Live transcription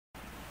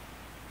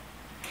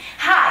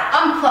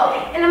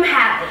And I'm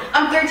Halle.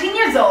 I'm 13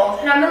 years old.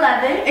 And I'm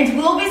 11. And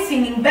we'll be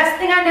singing Best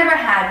Thing I Never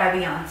Had by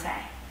Beyonce.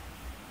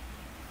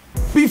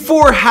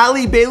 Before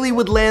Halle Bailey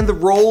would land the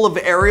role of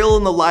Ariel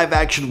in the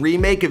live-action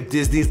remake of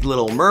Disney's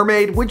Little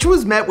Mermaid, which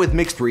was met with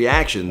mixed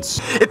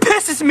reactions. It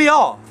pisses me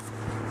off.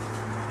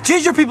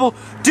 Ginger people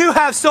do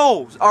have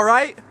souls,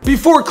 alright?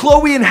 Before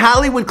Chloe and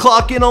Halle would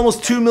clock in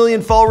almost 2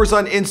 million followers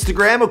on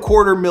Instagram,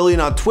 250,000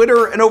 on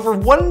Twitter, and over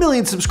 1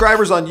 million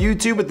subscribers on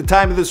YouTube at the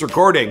time of this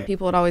recording.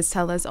 People would always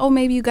tell us, oh,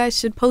 maybe you guys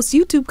should post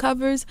YouTube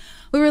covers.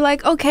 We were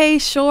like, okay,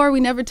 sure. We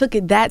never took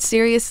it that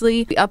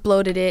seriously. We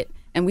uploaded it.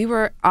 And we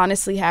were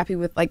honestly happy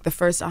with like the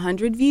first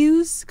 100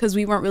 views because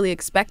we weren't really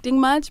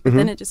expecting much, but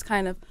then it just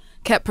kind of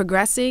kept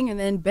progressing and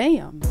then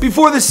bam.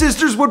 Before the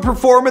sisters would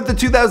perform at the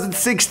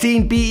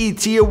 2016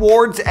 BET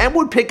Awards and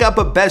would pick up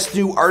a Best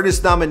New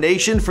Artist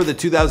nomination for the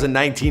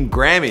 2019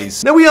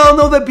 Grammys. Now we all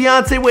know that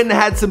Beyonce went and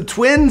had some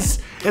twins,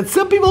 and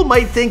some people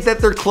might think that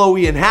they're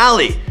Chloe and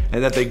Halle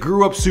and that they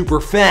grew up super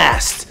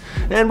fast.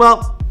 And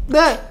well,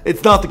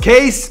 it's not the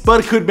case,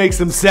 but it could make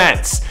some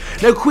sense.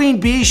 Now Queen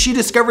Bee, she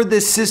discovered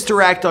this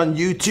sister act on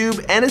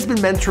YouTube and has been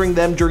mentoring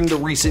them during the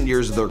recent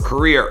years of their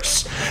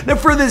careers. Now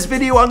for this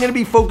video, I'm going to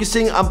be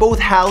focusing on both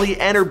Halle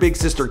and her big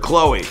sister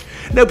Chloe.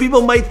 Now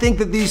people might think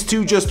that these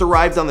two just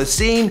arrived on the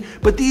scene,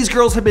 but these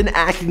girls have been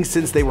acting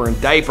since they were in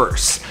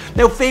diapers.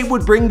 Now fate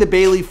would bring the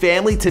Bailey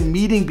family to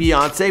meeting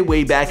Beyonce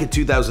way back in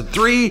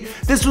 2003.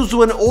 This was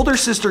when older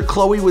sister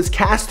Chloe was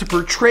cast to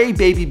portray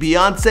baby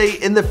Beyonce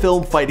in the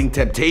film Fighting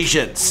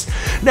Temptations.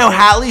 Now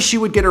Halle, she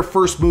would get her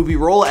first movie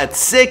role at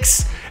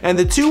 6, and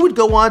the two would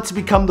go on to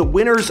become the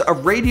winners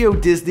of Radio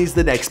Disney's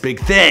The Next Big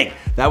Thing.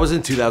 That was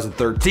in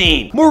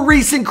 2013. More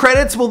recent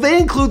credits, well, they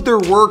include their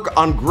work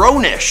on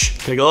Grownish.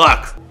 Take a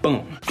look.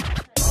 Boom.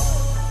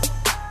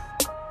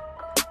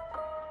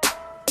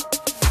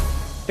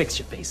 Fix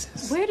your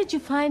faces. Where did you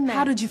find that?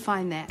 How did you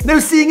find that? Now,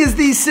 seeing as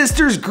these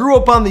sisters grew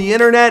up on the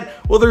internet,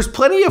 well, there's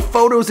plenty of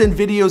photos and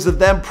videos of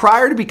them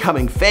prior to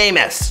becoming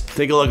famous.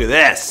 Take a look at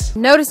this.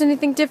 Notice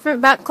anything different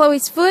about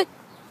Chloe's foot?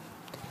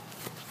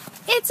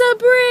 It's a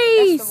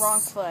brace! That's the wrong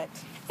foot.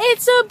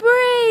 It's a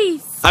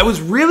brace! I was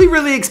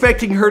really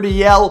expecting her to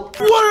yell,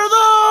 "What are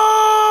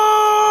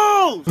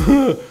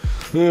those?"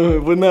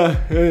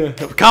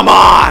 Come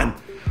on!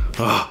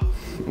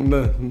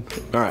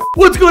 Alright.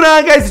 What's going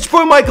on, guys? It's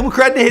your boy Michael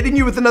McCrudden hitting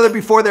you with another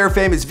Before They Were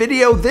Famous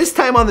video, this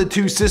time on the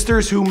two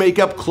sisters who make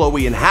up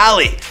Chloe and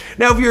Halle.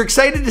 Now, if you're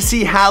excited to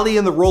see Halle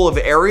in the role of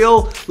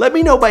Ariel, let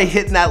me know by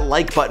hitting that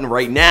like button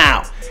right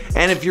now.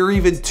 And if you're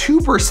even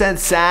 2%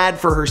 sad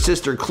for her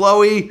sister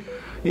Chloe,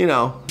 you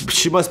know,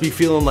 she must be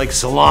feeling like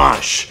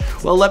Solange.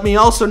 Well, let me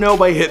also know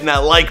by hitting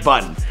that like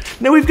button.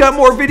 Now we've got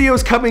more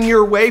videos coming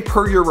your way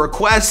per your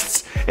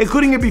requests,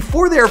 including a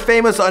Before They Are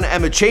Famous on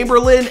Emma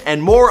Chamberlain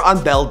and more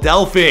on Belle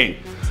Delphine.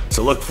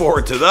 So look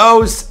forward to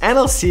those, and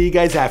I'll see you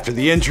guys after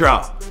the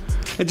intro.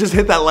 And just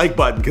hit that like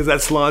button, because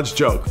that's Solange's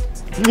joke.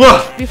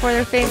 Mwah! Before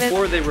they're famous.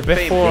 Before they were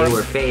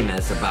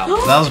famous about.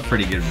 That was a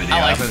pretty good video.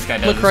 I like this guy.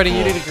 McCrudden,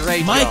 you did a great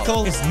job.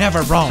 Michael is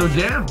never wrong. So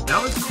damn,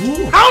 that was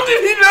cool. How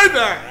did he know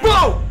that?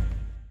 Whoa!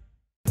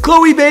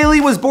 Chloe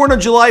Bailey was born on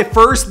July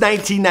 1st,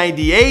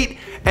 1998,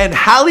 and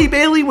Halle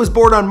Bailey was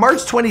born on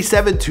March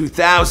 27,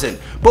 2000,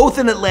 both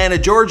in Atlanta,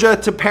 Georgia,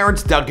 to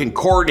parents Doug and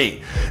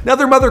Courtney. Now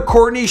their mother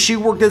Courtney, she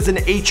worked as an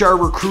HR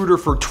recruiter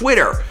for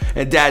Twitter,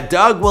 and dad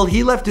Doug, well,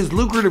 he left his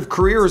lucrative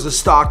career as a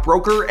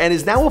stockbroker and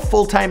is now a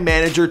full-time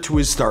manager to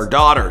his star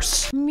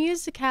daughters.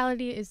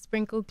 Musicality is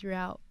sprinkled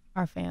throughout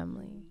our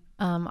family.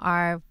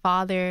 Our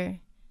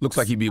father... Looks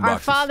like he beatboxes. Our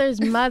father's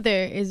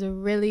mother is a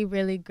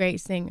really great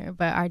singer,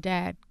 but our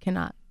dad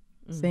cannot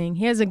sing.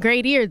 He has a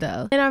great ear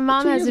though. And our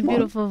mom has a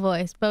beautiful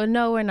voice, but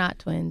no, we're not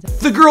twins.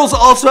 The girls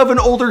also have an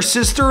older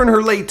sister in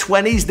her late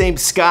 20s named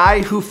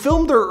Sky, who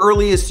filmed their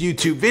earliest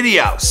YouTube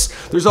videos.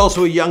 There's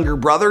also a younger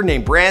brother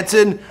named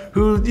Branson,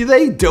 who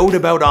they dote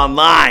about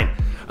online.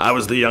 I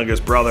was the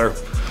youngest brother.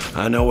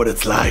 I know what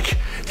it's like.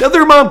 Now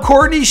their mom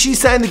Courtney, she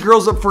signed the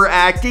girls up for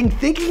acting,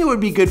 thinking it would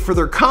be good for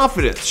their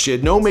confidence. She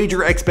had no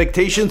major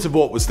expectations of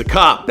what was to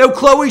come. Now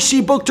Chloe,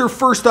 she booked her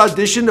first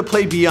audition to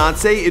play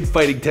Beyonce in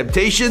Fighting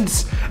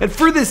Temptations, and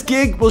for this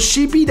gig, well,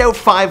 she beat out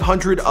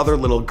 500 other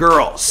little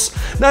girls.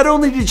 Not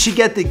only did she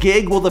get the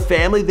gig, well, the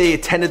family, they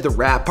attended the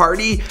rap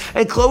party,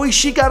 and Chloe,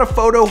 she got a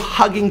photo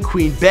hugging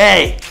Queen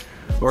Bey.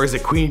 Or is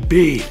it Queen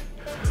Bee?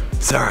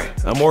 Sorry,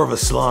 I'm more of a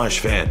Solange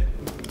fan.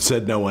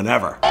 Said no one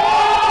ever.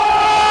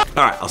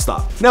 Alright, I'll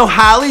stop. Now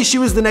Halle, she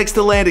was the next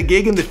to land a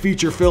gig in the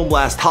feature film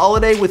Last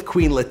Holiday with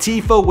Queen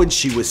Latifah when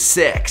she was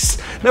 6.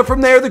 Now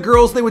from there, the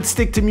girls, they would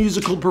stick to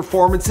musical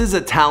performances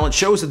at talent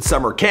shows and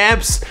summer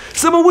camps,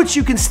 some of which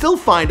you can still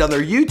find on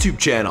their YouTube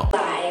channel.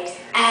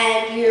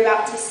 And you're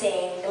about to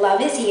sing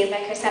Love Is You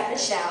by Chris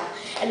Michelle,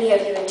 and we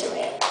hope you enjoy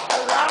it.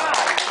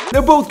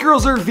 Now both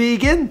girls are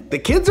vegan. The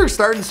kids are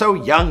starting so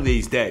young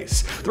these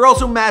days. They're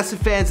also massive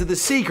fans of The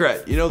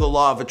Secret, you know, the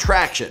law of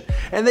attraction,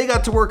 and they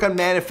got to work on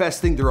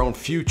manifesting their own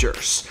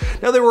futures.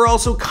 Now they were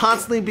also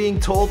constantly being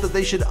told that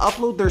they should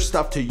upload their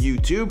stuff to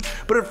YouTube,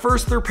 but at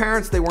first their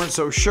parents, they weren't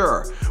so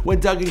sure. When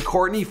Doug and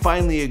Courtney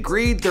finally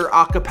agreed, their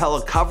a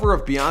cappella cover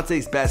of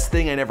Beyonce's Best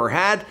Thing I Never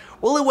Had,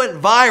 well, it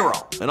went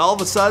viral. And all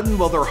of a sudden,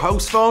 well, their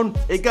house phone,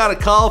 it got a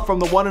call from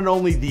the one and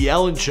only The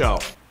Ellen Show.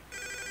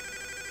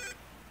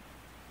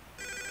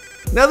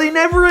 Now, they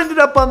never ended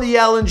up on The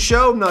Ellen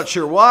Show, I'm not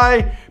sure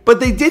why, but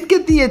they did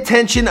get the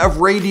attention of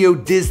Radio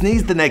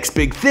Disney's The Next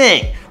Big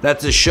Thing.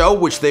 That's a show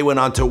which they went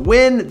on to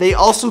win. They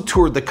also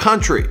toured the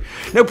country.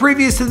 Now,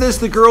 previous to this,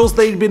 the girls,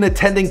 they'd been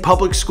attending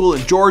public school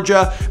in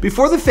Georgia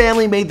before the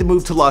family made the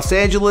move to Los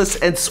Angeles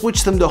and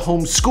switched them to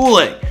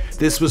homeschooling.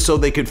 This was so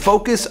they could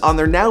focus on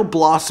their now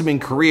blossoming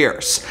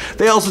careers.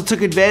 They also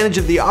took advantage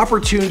of the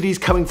opportunities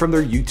coming from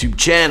their YouTube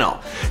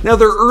channel. Now,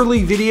 their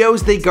early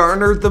videos, they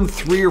garnered them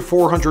 300 or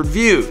 400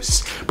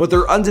 views, but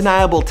their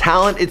undeniable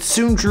talent, it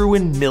soon drew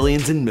in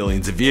millions and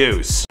millions of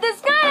views.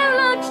 This kind of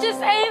lunch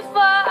just ain't for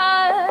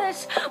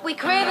us. We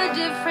crave a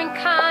different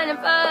kind of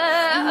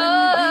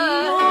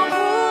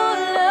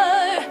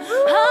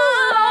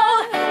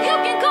you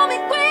can call me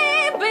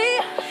queen bee,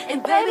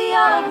 and baby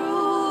I'll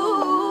rule.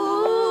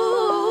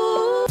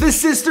 The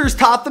sisters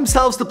taught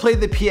themselves to play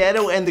the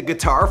piano and the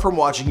guitar from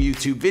watching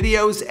YouTube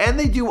videos, and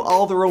they do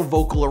all their own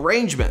vocal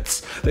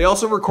arrangements. They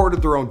also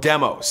recorded their own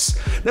demos.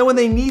 Now, when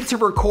they need to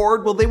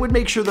record, well, they would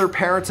make sure their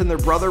parents and their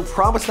brother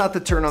promised not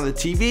to turn on the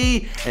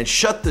TV and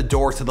shut the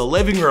door to the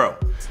living room.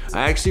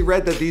 I actually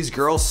read that these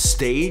girls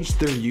staged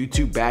their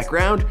YouTube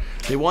background.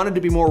 They wanted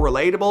to be more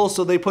relatable,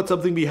 so they put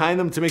something behind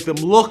them to make them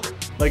look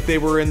like they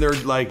were in their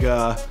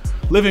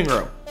living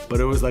room. But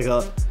it was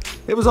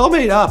it was all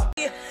made up.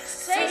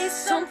 Say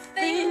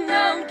something,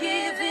 I'm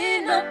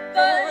giving up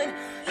on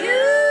you.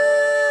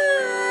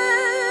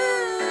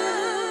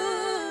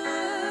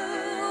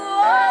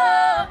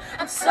 Oh,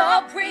 I'm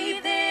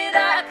sorry that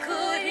I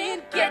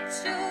couldn't get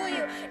to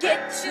you.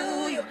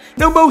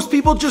 Now, most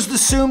people just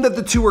assume that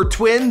the two are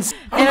twins.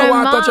 I don't know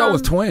why I thought y'all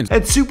was twins.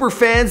 And super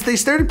fans, they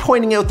started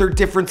pointing out their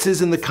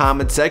differences in the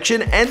comment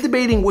section and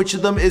debating which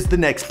of them is the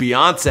next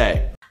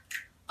Beyonce.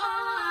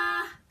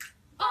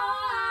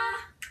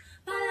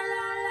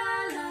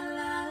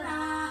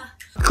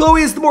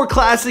 Chloe is the more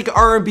classic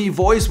R&B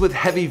voice with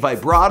heavy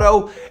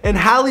vibrato, and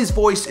Halle's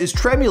voice is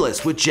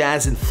tremulous with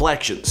jazz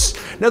inflections.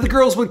 Now, the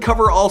girls would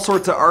cover all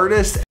sorts of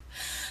artists.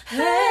 Hey,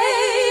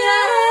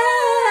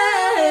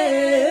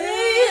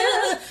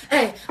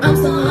 I'm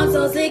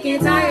so sick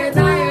and tired of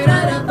the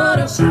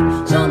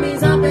Photoshop. Show me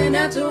something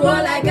natural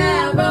like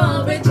I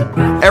wrong with your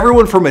pride.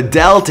 Everyone from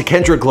Adele to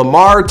Kendrick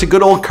Lamar to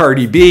good old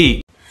Cardi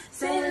B.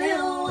 Say,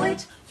 little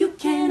witch, you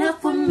can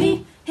help for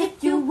me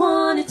if you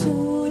wanted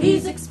to.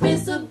 These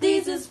expensive,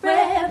 these is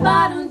red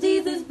bottom,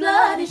 these is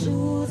bloody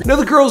shoes. Now,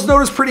 the girls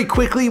noticed pretty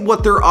quickly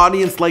what their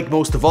audience liked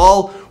most of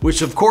all,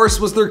 which of course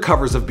was their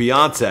covers of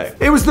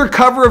Beyonce. It was their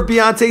cover of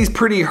Beyonce's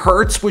Pretty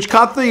Hurts, which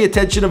caught the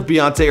attention of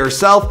Beyonce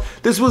herself.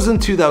 This was in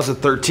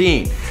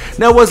 2013.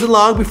 Now, it wasn't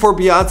long before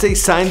Beyonce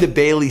signed the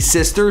Bailey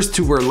sisters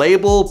to her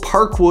label,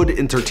 Parkwood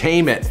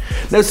Entertainment.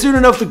 Now, soon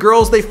enough, the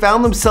girls, they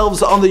found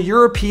themselves on the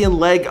European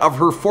leg of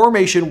her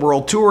Formation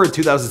World Tour in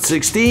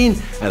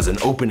 2016 as an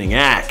opening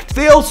act.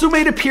 They also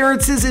made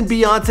appearances in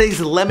Beyonce's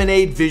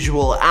Lemonade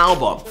visual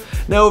album.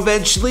 Now,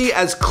 eventually,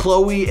 as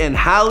Chloe and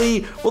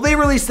Halle, well, they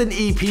released an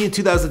EP in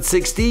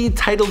 2016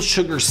 titled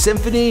Sugar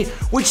Symphony,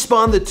 which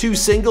spawned the two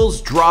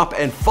singles Drop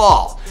and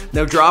Fall.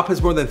 Now, Drop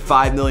has more than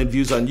 5 million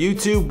views on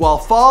YouTube, while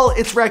Fall,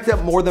 it's racked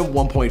up more than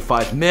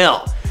 1.5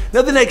 mil.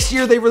 Now, the next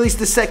year, they released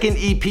the second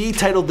EP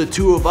titled The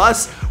Two of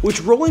Us,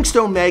 which Rolling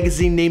Stone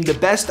magazine named the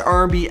best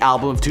R&B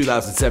album of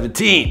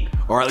 2017,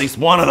 or at least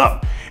one of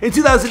them. In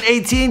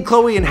 2018,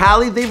 Chloe and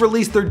Halle, they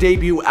released their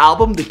debut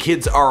album, The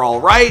Kids Are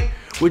Alright,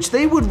 which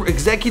they would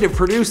executive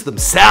produce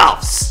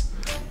themselves.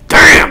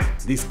 Damn,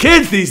 these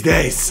kids these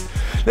days.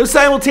 Now,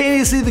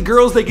 simultaneously, the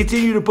girls, they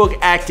continue to book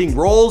acting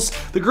roles.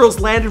 The girls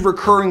landed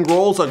recurring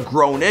roles on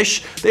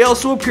Grown-ish. They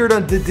also appeared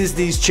on the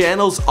Disney's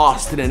channels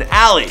Austin and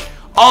Ally.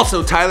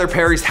 Also, Tyler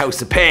Perry's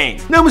House of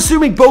Pain. Now, I'm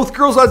assuming both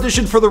girls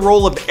auditioned for the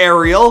role of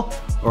Ariel,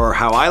 or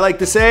how I like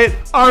to say it,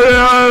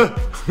 Ariel.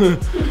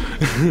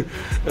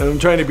 I'm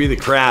trying to be the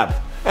crab.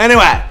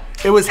 Anyway,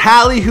 it was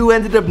Halle who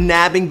ended up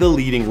nabbing the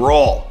leading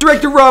role.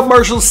 Director Rob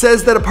Marshall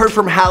says that apart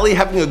from Halle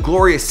having a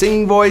glorious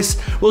singing voice,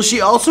 well,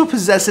 she also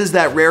possesses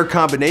that rare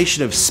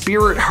combination of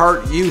spirit,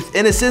 heart, youth,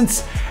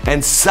 innocence,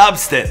 and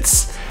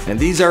substance. And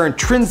these are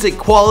intrinsic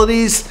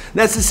qualities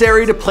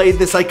necessary to play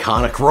this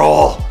iconic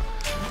role.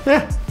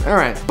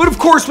 Alright. But of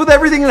course, with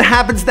everything that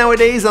happens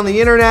nowadays on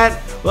the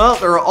internet, well,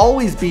 there will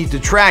always be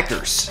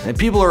detractors. And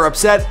people are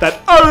upset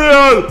that,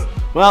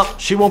 well,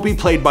 she won't be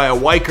played by a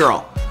white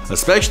girl.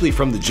 Especially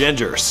from the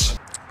Gingers.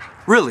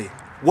 Really?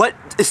 What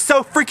is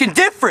so freaking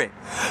different?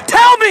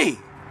 Tell me!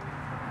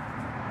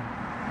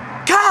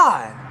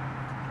 God!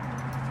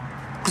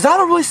 Because I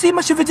don't really see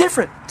much of a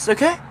difference,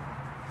 okay?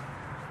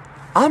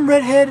 I'm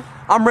redhead,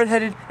 I'm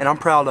redheaded and I'm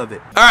proud of it.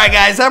 All right,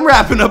 guys, I'm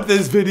wrapping up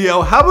this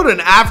video. How about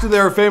an after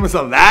they were famous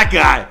on that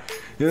guy?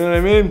 You know what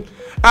I mean?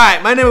 All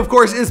right, my name, of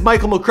course, is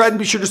Michael McCrudden.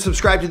 Be sure to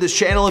subscribe to this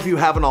channel if you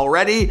haven't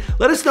already.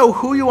 Let us know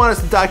who you want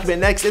us to document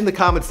next in the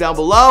comments down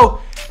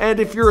below. And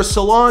if you're a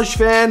Solange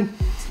fan,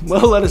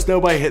 well, let us know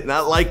by hitting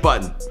that like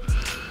button.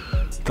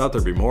 Thought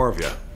there'd be more of you.